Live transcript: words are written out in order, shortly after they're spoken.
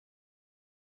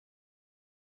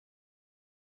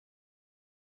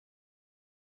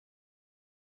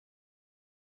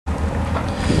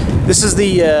This is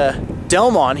the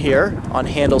Delmon here on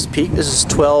Handel's Peak. This is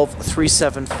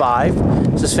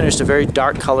 12375. This is finished a very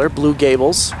dark color, blue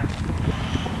gables,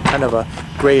 kind of a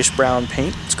grayish brown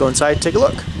paint. Let's go inside and take a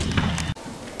look.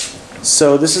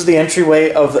 So this is the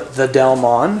entryway of the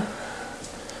Delmon.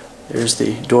 There's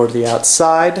the door to the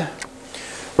outside.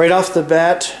 Right off the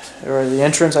bat, or the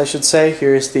entrance I should say,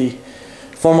 here is the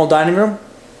formal dining room.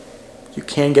 You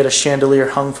can get a chandelier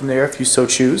hung from there if you so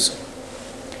choose.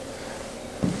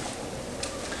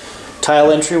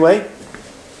 Tile entryway.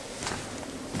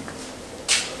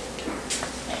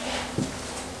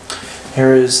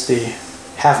 Here is the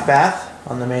half bath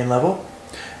on the main level.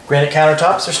 Granite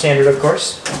countertops are standard, of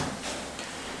course.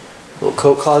 Little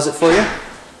coat closet for you.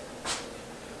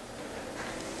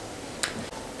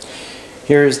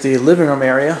 Here is the living room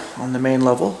area on the main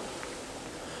level.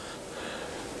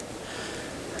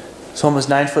 It's almost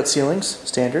 9-foot ceilings,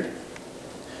 standard.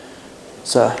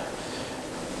 It's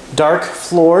dark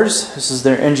floors. This is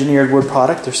their engineered wood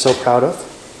product they're so proud of.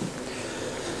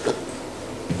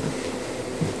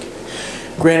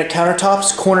 Granite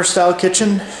countertops, corner style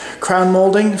kitchen, crown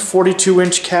molding,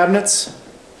 42-inch cabinets.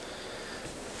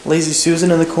 Lazy Susan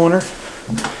in the corner.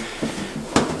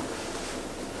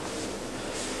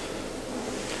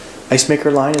 Ice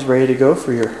maker line is ready to go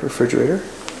for your refrigerator.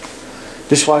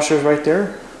 Dishwasher is right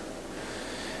there.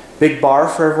 Big bar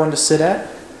for everyone to sit at.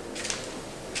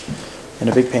 And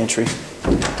a big pantry.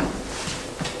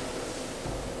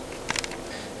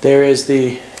 There is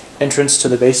the entrance to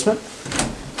the basement.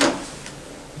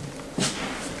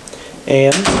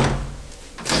 And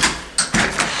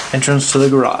entrance to the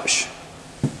garage.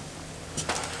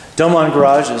 Delmon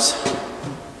garage is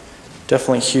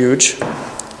definitely huge.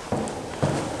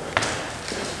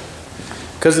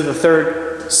 Because of the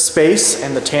third space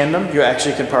and the tandem, you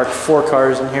actually can park 4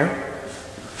 cars in here.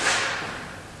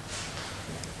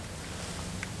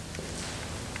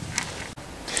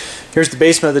 Here's the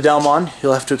basement of the Delmon.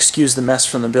 You'll have to excuse the mess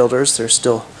from the builders. They're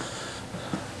still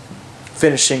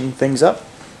finishing things up.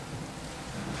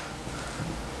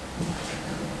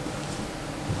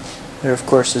 There, of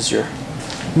course, is your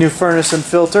new furnace and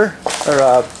filter,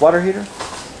 or water heater.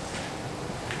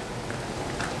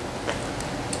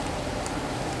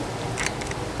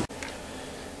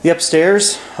 The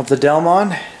upstairs of the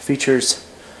Delmon features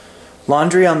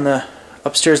laundry on the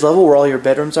upstairs level where all your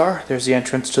bedrooms are. There's the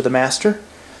entrance to the master.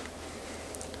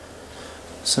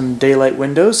 Some daylight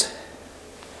windows.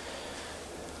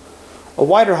 A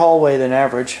wider hallway than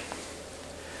average.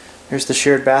 Here's the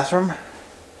shared bathroom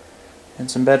and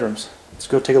some bedrooms. Let's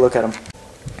go take a look at them.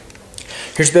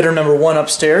 Here's bedroom number 1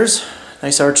 upstairs.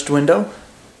 Nice arched window.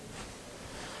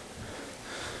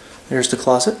 There's the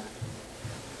closet.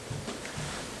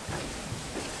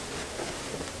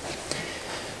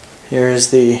 Here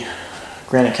is the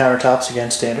granite countertops,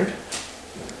 again standard.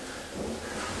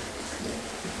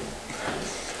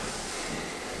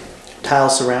 Tile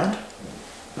surround.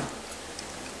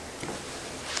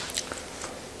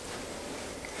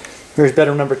 Here's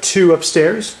bedroom number 2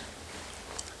 upstairs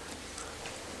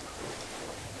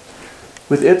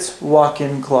with its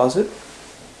walk-in closet.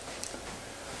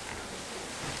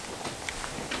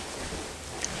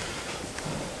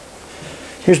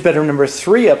 Here's bedroom number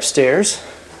 3 upstairs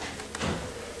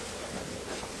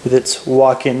with its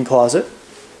walk-in closet.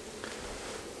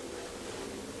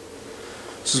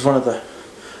 This is one of the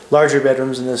larger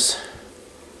bedrooms in this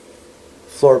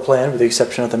floor plan, with the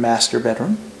exception of the master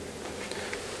bedroom.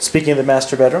 Speaking of the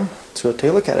master bedroom, let's go take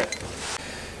a look at it.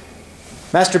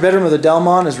 Master bedroom of the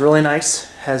Delmon is really nice.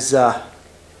 Has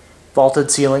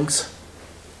vaulted ceilings.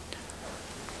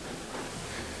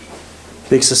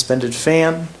 Big suspended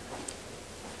fan.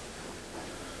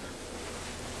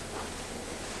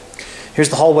 Here's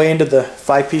the hallway into the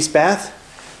 5-piece bath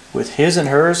with his and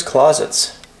hers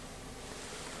closets.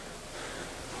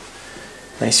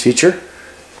 Nice feature.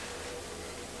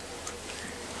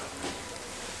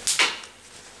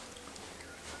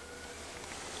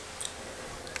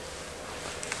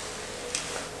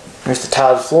 Here's the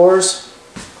tiled floors.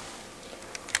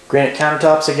 Granite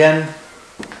countertops again.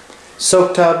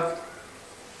 Soak tub.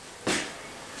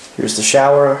 Here's the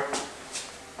shower.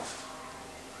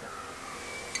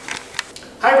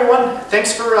 Hi everyone,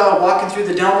 thanks for walking through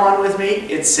the Delmon with me.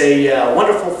 It's a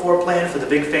wonderful floor plan for the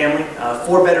big family.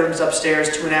 4 bedrooms upstairs,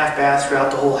 2.5 baths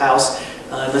throughout the whole house,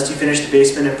 unless you finish the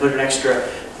basement and put an extra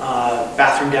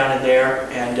bathroom down in there,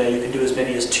 and you can do as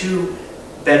many as 2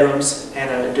 bedrooms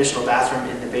and an additional bathroom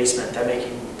in the basement, that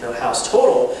making the house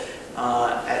total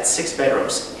at 6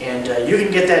 bedrooms. And you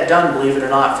can get that done, believe it or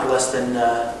not, for less than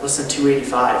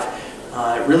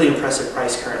 $285. Really impressive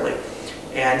price currently.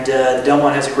 And the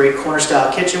Delmon has a great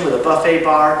corner-style kitchen with a buffet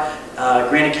bar,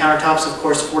 granite countertops, of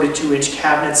course, 42-inch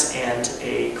cabinets, and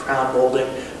a crown molding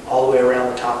all the way around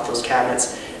the top of those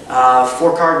cabinets.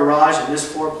 4-car garage, and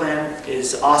this floor plan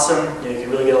is awesome. You can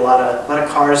really get a lot of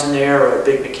cars in there, or a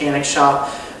big mechanic shop.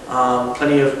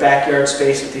 Plenty of backyard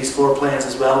space with these floor plans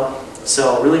as well.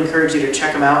 So really encourage you to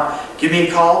check them out. Give me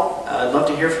a call. I'd love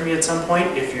to hear from you at some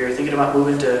point if you're thinking about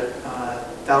moving to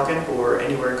Falcon or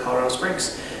anywhere in Colorado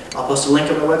Springs. I'll post a link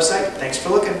on my website. Thanks for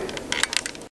looking.